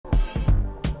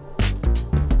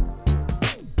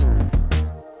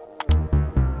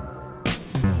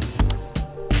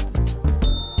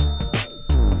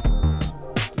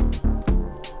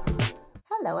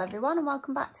everyone, and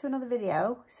welcome back to another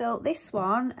video. So this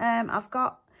one, I've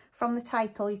got, from the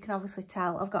title you can obviously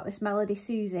tell, I've got this Melody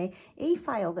Susie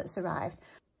e-file that's arrived.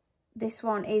 This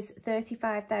one is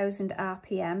 35,000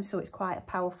 RPM, so it's quite a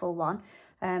powerful one.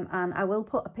 And I will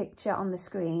put a picture on the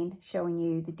screen showing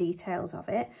you the details of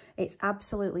it. It's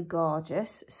absolutely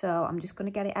gorgeous, so I'm just going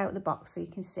to get it out of the box so you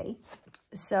can see.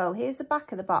 So here's the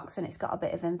back of the box, and it's got a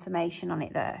bit of information on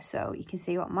it there, so you can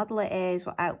see what model it is,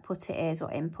 what output it is,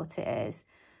 what input it is,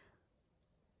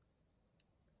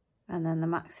 and then the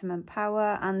maximum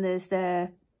power, and there's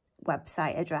the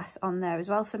website address on there as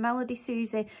well. So Melody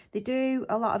Susie, they do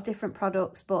a lot of different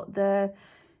products, but the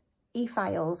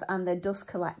e-files and the dust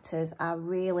collectors are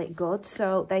really good.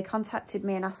 So they contacted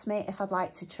me and asked me if I'd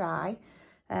like to try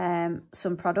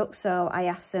some products. So I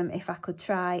asked them if I could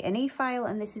try an e-file,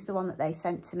 and this is the one that they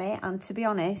sent to me. And to be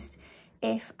honest,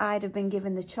 if I'd have been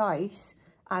given the choice,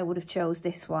 I would have chose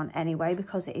this one anyway,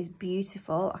 because it is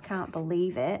beautiful. I can't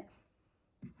believe it.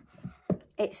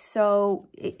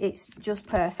 It's just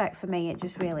perfect for me. It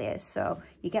just really is. So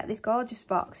you get this gorgeous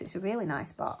box. It's a really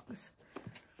nice box,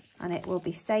 and it will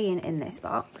be staying in this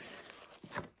box.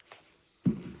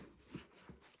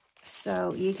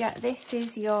 So you get, this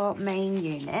is your main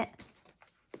unit,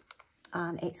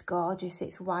 and it's gorgeous.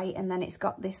 It's white, and then it's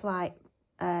got this like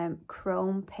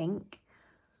chrome pink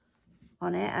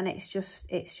on it, and it's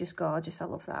just gorgeous. I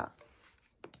love that.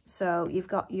 So you've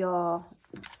got your,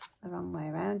 that's the wrong way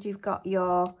around, you've got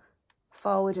your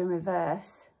forward and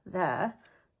reverse there,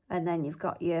 and then you've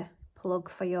got your plug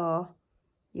for your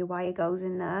wire goes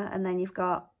in there, and then you've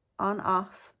got on,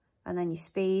 off, and then your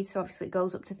speed. So obviously it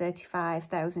goes up to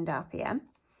 35,000 RPM,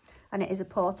 and it is a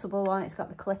portable one. It's got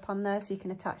the clip on there, so you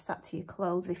can attach that to your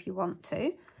clothes if you want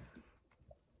to.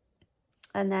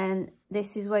 And then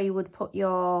this is where you would put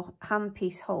your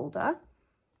handpiece holder.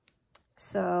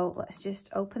 So let's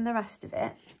just open the rest of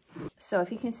it. So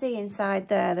if you can see inside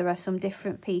there are some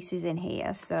different pieces in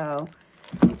here. So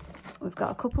we've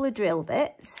got a couple of drill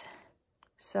bits.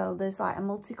 So there's like a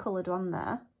multicoloured one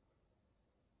there,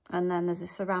 and then there's a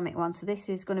ceramic one. So this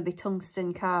is going to be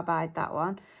tungsten carbide, that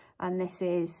one, and this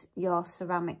is your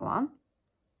ceramic one,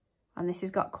 and this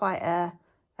has got quite a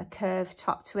curved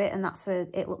top to it, and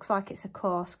it looks like it's a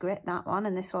coarse grit, that one,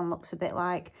 and this one looks a bit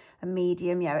like a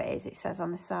medium. Yeah, it is, it says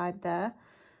on the side there.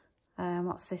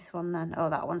 What's this one then? Oh,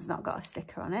 that one's not got a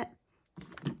sticker on it.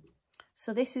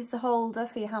 So this is the holder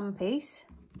for your handpiece.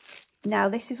 Now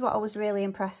this is what I was really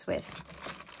impressed with.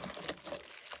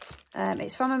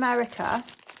 It's from America,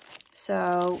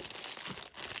 so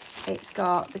it's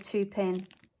got the two pin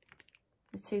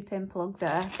plug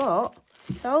there, but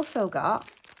it's also got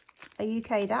a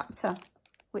UK adapter,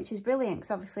 which is brilliant,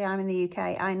 because obviously I'm in the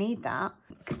UK, I need that.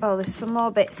 Oh, there's some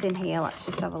more bits in here. Let's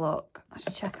just have a look. Let's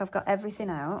check I've got everything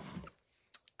out.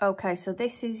 Okay, so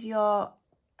this is your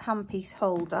handpiece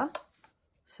holder,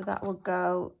 so that will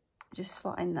go just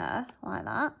slot in there like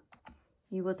that.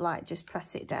 You would like just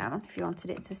press it down if you wanted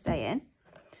it to stay in.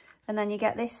 And then you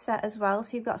get this set as well,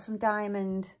 so you've got some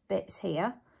diamond bits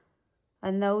here,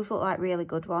 and those look like really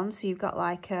good ones. So you've got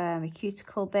like a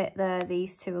cuticle bit there.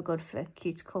 These two are good for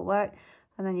cuticle work.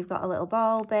 And then you've got a little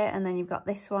ball bit, and then you've got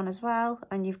this one as well,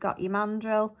 and you've got your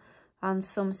mandrel and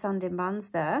some sanding bands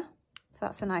there. So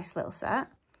that's a nice little set.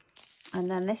 And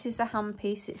then this is the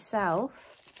handpiece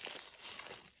itself.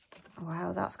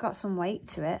 Wow, that's got some weight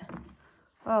to it.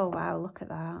 Oh wow, look at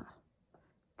that.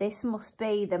 This must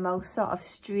be the most sort of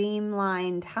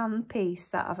streamlined handpiece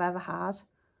that I've ever had.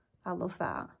 I love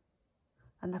that.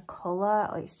 And the colour,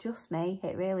 oh, it's just me.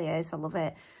 It really is. I love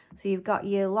it. So you've got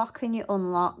your lock and your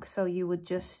unlock, so you would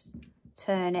just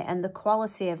turn it. And the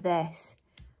quality of this,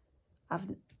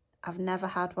 I've never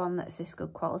had one that's this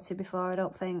good quality before, I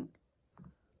don't think.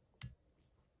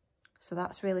 So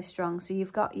that's really strong. So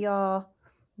you've got your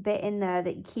bit in there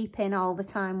that you keep in all the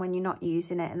time when you're not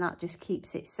using it, and that just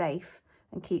keeps it safe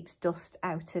and keeps dust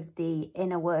out of the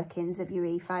inner workings of your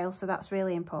e-file. So that's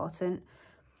really important.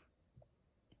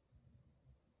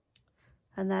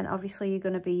 And then obviously you're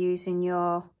going to be using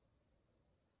your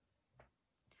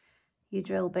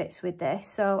drill bits with this.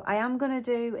 So I am going to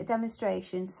do a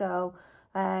demonstration. So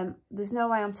there's no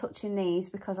way I'm touching these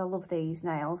because I love these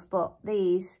nails, but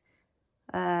these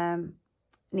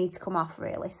need to come off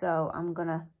really. So I'm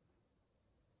gonna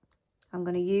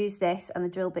use this and the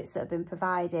drill bits that have been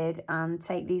provided and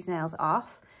take these nails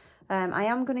off. I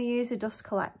am going to use a dust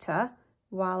collector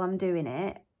while I'm doing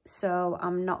it, so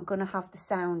I'm not going to have the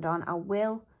sound on. I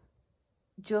will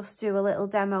just do a little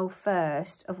demo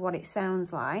first of what it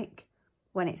sounds like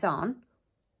when it's on,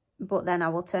 but then I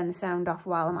will turn the sound off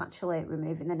while I'm actually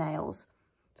removing the nails,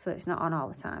 so it's not on all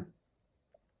the time.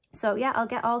 So yeah, I'll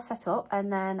get all set up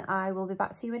and then I will be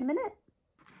back to you in a minute.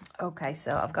 Okay,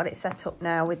 so I've got it set up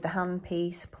now with the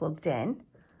handpiece plugged in.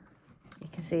 You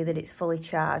can see that it's fully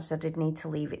charged. I did need to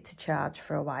leave it to charge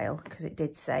for a while because it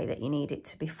did say that you need it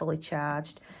to be fully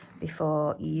charged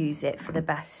before you use it for the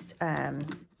best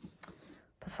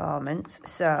performance.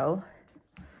 So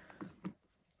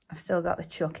I've still got the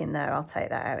chuck in there. I'll take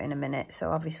that out in a minute. So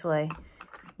obviously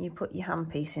you put your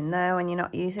handpiece in there. When you're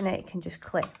not using it, you can just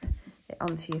clip it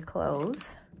onto your clothes.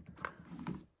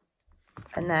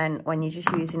 And then when you're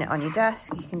just using it on your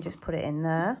desk, you can just put it in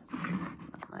there.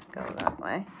 That might go that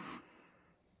way.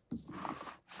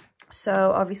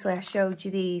 So obviously I showed you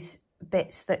these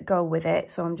bits that go with it.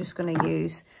 So I'm just going to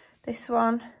use this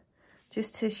one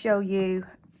just to show you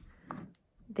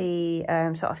the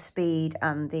sort of speed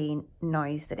and the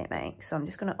noise that it makes. So I'm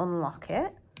just going to unlock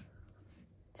it,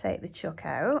 take the chuck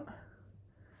out,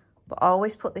 but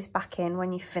always put this back in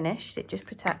when you're finished. It just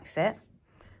protects it.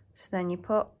 So then you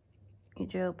put your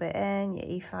drill bit in, your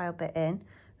e-file bit in,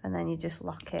 and then you just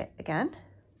lock it again.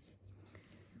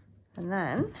 And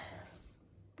then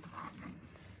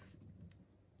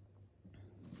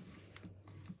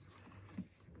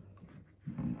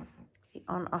the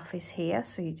on off is here,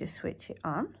 so you just switch it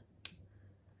on.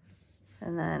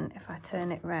 And then if I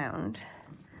turn it round,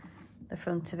 the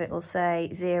front of it will say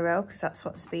 0 because that's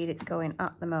what speed it's going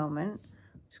at the moment.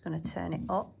 I'm just going to turn it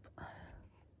up.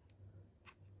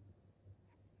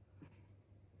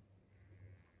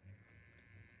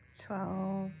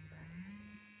 $12,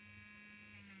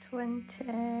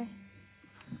 $20.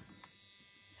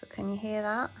 So can you hear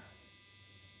that?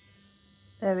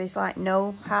 There is like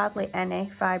hardly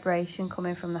any vibration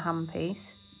coming from the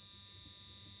handpiece.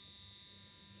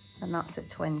 And that's at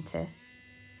 20,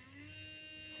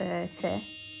 30.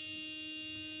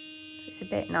 It's a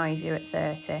bit noisier at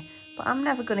 30, but I'm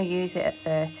never going to use it at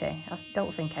 30. I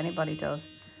don't think anybody does.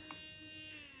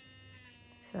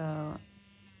 So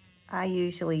I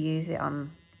usually use it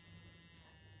on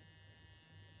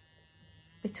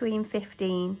between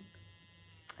 15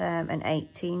 and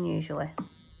 18 usually.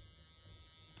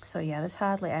 So yeah, there's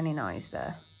hardly any noise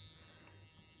there.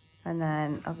 And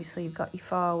then obviously you've got your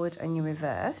forward and your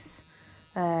reverse.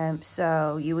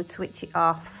 So you would switch it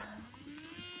off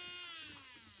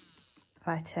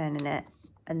by turning it,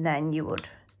 and then you would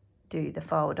do the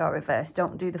forward or reverse.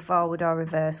 Don't do the forward or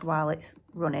reverse while it's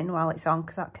running, while it's on,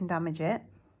 because that can damage it.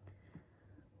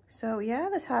 So yeah,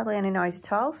 there's hardly any noise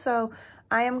at all. So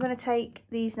I am going to take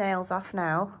these nails off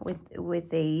now with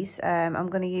these. I'm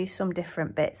going to use some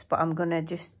different bits, but I'm going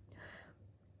to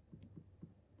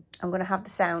have the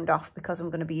sound off because I'm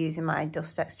going to be using my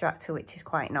dust extractor, which is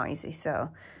quite noisy. So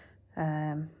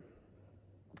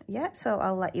yeah, so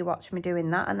I'll let you watch me doing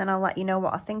that, and then I'll let you know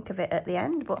what I think of it at the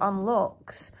end. But on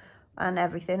looks and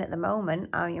everything at the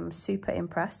moment, I am super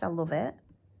impressed. I love it.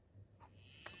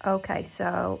 Okay,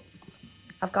 so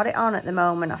I've got it on at the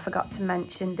moment. I forgot to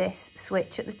mention this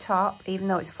switch at the top, even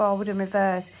though it's forward and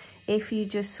reverse. If you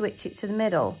just switch it to the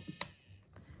middle,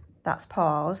 that's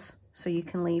pause. So you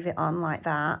can leave it on like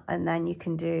that, and then you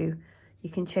can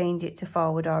change it to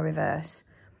forward or reverse,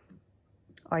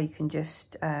 or you can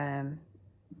just,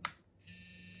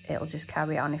 it'll just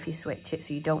carry on if you switch it,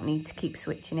 so you don't need to keep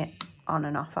switching it on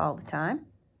and off all the time.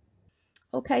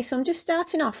 Okay, so I'm just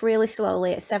starting off really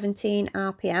slowly at 17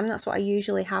 RPM. That's what I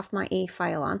usually have my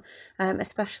e-file on,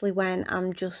 especially when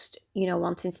I'm just, you know,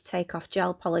 wanting to take off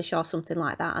gel polish or something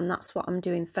like that, and that's what I'm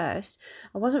doing first.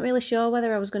 I wasn't really sure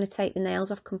whether I was going to take the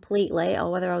nails off completely or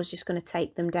whether I was just going to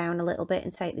take them down a little bit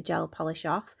and take the gel polish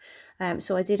off.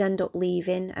 So I did end up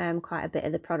leaving quite a bit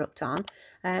of the product on,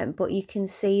 but you can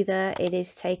see that it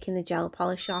is taking the gel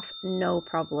polish off no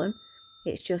problem.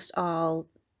 It's just all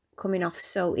coming off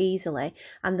so easily,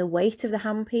 and the weight of the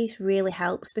handpiece really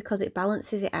helps because it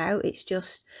balances it out. It's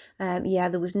just yeah,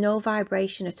 there was no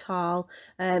vibration at all.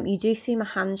 You do see my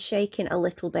hand shaking a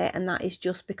little bit, and that is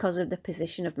just because of the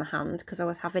position of my hand, because I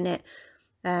was having it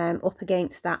up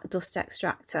against that dust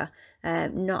extractor,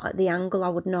 not at the angle I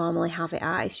would normally have it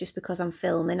at. It's just because I'm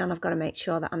filming and I've got to make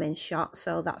sure that I'm in shot,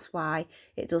 so that's why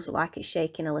it does look like it's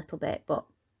shaking a little bit. But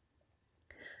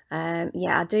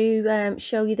yeah, I do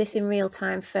show you this in real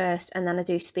time first, and then I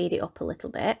do speed it up a little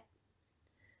bit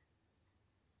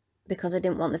because I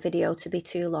didn't want the video to be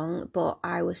too long. But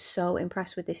I was so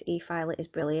impressed with this e-file. It is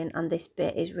brilliant, and this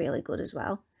bit is really good as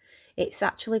well. It's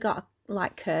actually got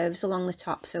like curves along the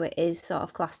top, so it is sort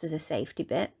of classed as a safety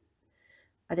bit.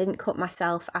 I didn't cut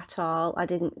myself at all. I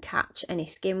didn't catch any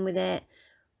skin with it.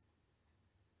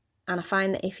 And I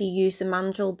find that if you use the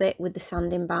mandrel bit with the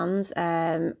sanding bands,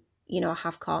 you know, I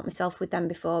have caught myself with them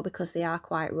before because they are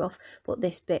quite rough, but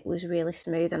this bit was really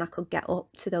smooth and I could get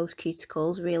up to those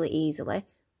cuticles really easily.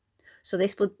 So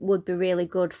this would be really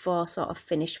good for sort of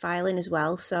finish filing as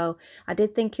well. So I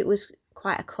did think it was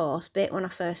quite a coarse bit when I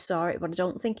first saw it, but I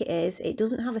don't think it is. It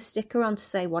doesn't have a sticker on to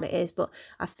say what it is, but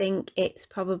I think it's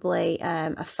probably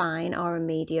a fine or a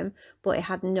medium, but it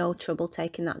had no trouble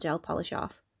taking that gel polish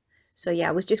off. So yeah,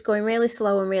 I was just going really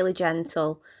slow and really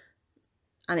gentle,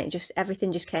 and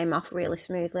everything just came off really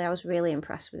smoothly. I was really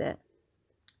impressed with it.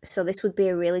 So this would be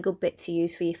a really good bit to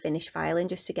use for your finish filing,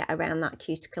 just to get around that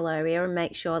cuticle area and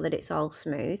make sure that it's all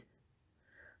smooth.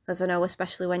 Because I know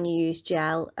especially when you use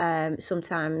gel,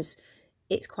 sometimes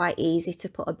it's quite easy to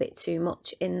put a bit too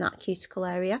much in that cuticle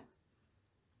area.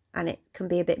 And it can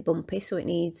be a bit bumpy, so it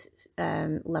needs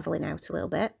leveling out a little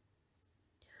bit.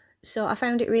 So I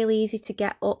found it really easy to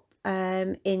get up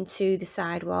into the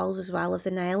side walls as well of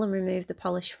the nail and remove the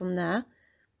polish from there.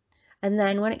 And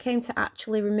then when it came to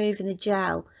actually removing the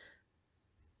gel,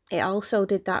 it also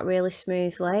did that really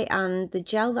smoothly. And the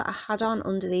gel that I had on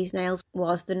under these nails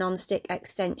was the non-stick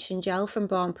extension gel from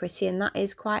Born Pretty, and that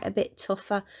is quite a bit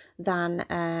tougher than,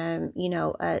 you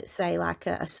know, say like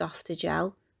a softer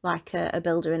gel, like a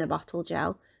builder in a bottle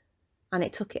gel. And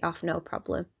it took it off no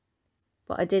problem.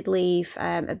 But I did leave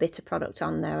a bit of product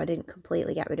on there. I didn't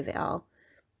completely get rid of it all.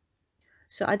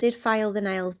 So I did file the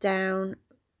nails down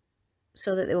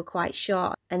so that they were quite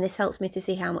short, and this helps me to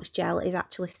see how much gel is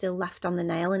actually still left on the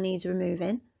nail and needs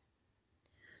removing.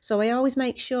 So I always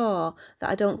make sure that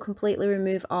I don't completely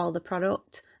remove all the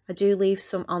product. I do leave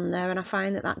some on there, and I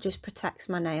find that that just protects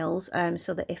my nails,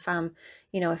 so that if I'm,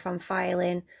 you know, if I'm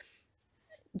filing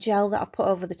gel that I've put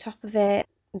over the top of it,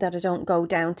 that I don't go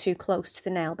down too close to the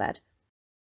nail bed.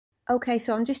 Okay,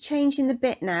 so I'm just changing the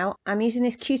bit now. I'm using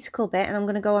this cuticle bit, and I'm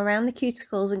going to go around the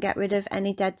cuticles and get rid of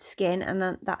any dead skin,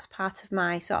 and that's part of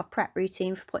my sort of prep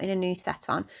routine for putting a new set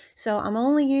on. So I'm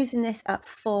only using this at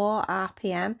 4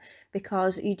 RPM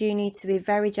because you do need to be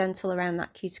very gentle around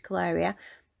that cuticle area.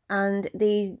 And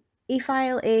the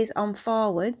e-file is on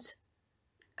forwards,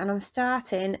 and I'm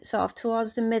starting sort of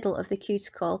towards the middle of the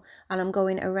cuticle, and I'm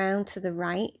going around to the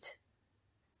right.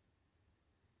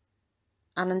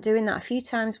 And I'm doing that a few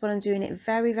times, but I'm doing it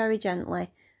very, very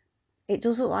gently. It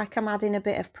does look like I'm adding a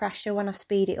bit of pressure when I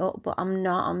speed it up, but I'm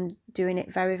not. I'm doing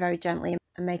it very, very gently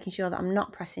and making sure that I'm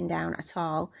not pressing down at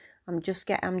all. I'm just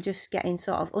getting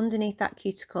sort of underneath that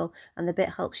cuticle, and the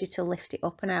bit helps you to lift it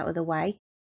up and out of the way.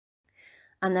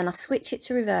 And then I switch it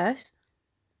to reverse,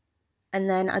 and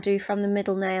then I do from the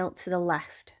middle nail to the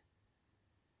left,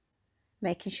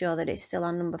 making sure that it's still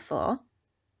on number 4.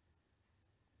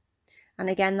 And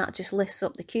again, that just lifts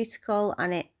up the cuticle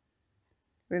and it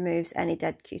removes any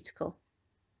dead cuticle.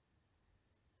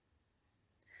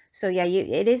 So yeah,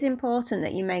 it is important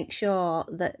that you make sure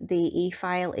that the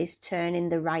e-file is turning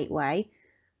the right way.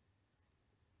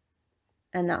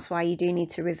 And that's why you do need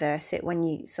to reverse it when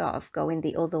you sort of go in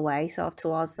the other way, sort of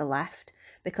towards the left,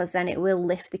 because then it will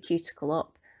lift the cuticle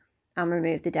up and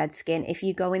remove the dead skin. If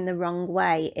you go in the wrong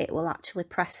way, it will actually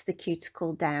press the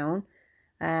cuticle down.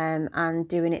 And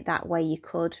doing it that way, you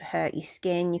could hurt your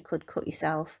skin, you could cut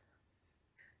yourself.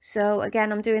 So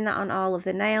again, I'm doing that on all of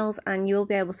the nails, and you'll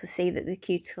be able to see that the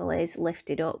cuticle is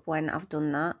lifted up when I've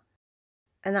done that.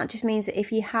 And that just means that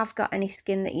if you have got any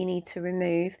skin that you need to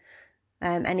remove,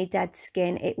 any dead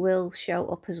skin, it will show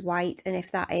up as white. And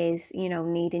if that is, you know,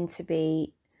 needing to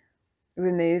be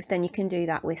removed, then you can do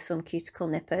that with some cuticle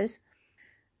nippers.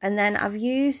 And then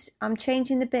I'm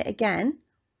changing the bit again.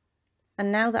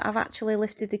 And now that I've actually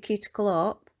lifted the cuticle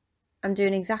up, I'm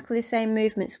doing exactly the same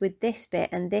movements with this bit,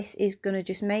 and this is going to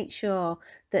just make sure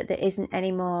that there isn't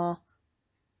any more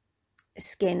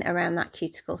skin around that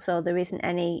cuticle, so there isn't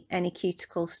any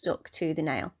cuticle stuck to the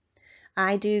nail.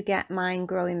 I do get mine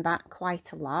growing back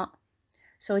quite a lot,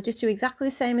 so I just do exactly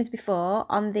the same as before.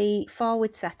 On the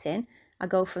forward setting, I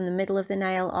go from the middle of the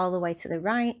nail all the way to the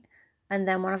right, and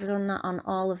then when I've done that on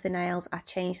all of the nails, I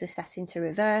change the setting to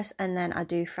reverse, and then I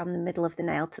do from the middle of the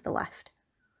nail to the left.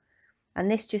 And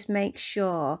this just makes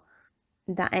sure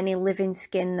that any living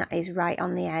skin that is right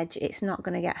on the edge, it's not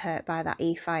going to get hurt by that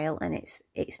e-file, and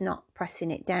it's not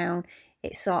pressing it down,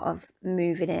 it's sort of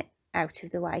moving it out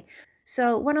of the way.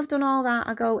 So when I've done all that,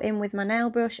 I go in with my nail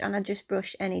brush and I just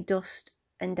brush any dust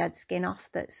and dead skin off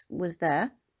that was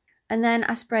there. And then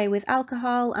I spray with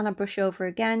alcohol and I brush over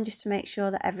again just to make sure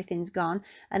that everything's gone.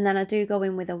 And then I do go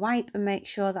in with a wipe and make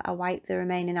sure that I wipe the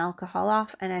remaining alcohol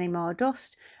off and any more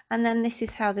dust. And then this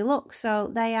is how they look. So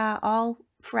they are all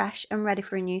fresh and ready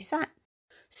for a new set.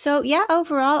 So yeah,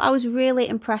 overall, I was really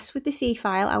impressed with this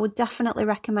e-file. I would definitely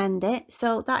recommend it.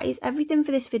 So that is everything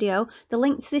for this video. The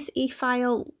link to this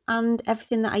e-file and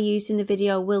everything that I used in the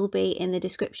video will be in the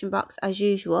description box as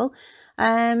usual.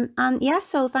 And yeah,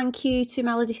 so thank you to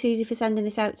Melody Susie for sending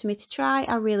this out to me to try.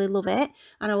 I really love it,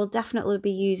 and I will definitely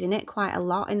be using it quite a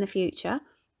lot in the future.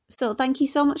 So thank you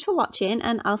so much for watching,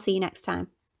 and I'll see you next time.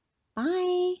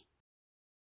 Bye.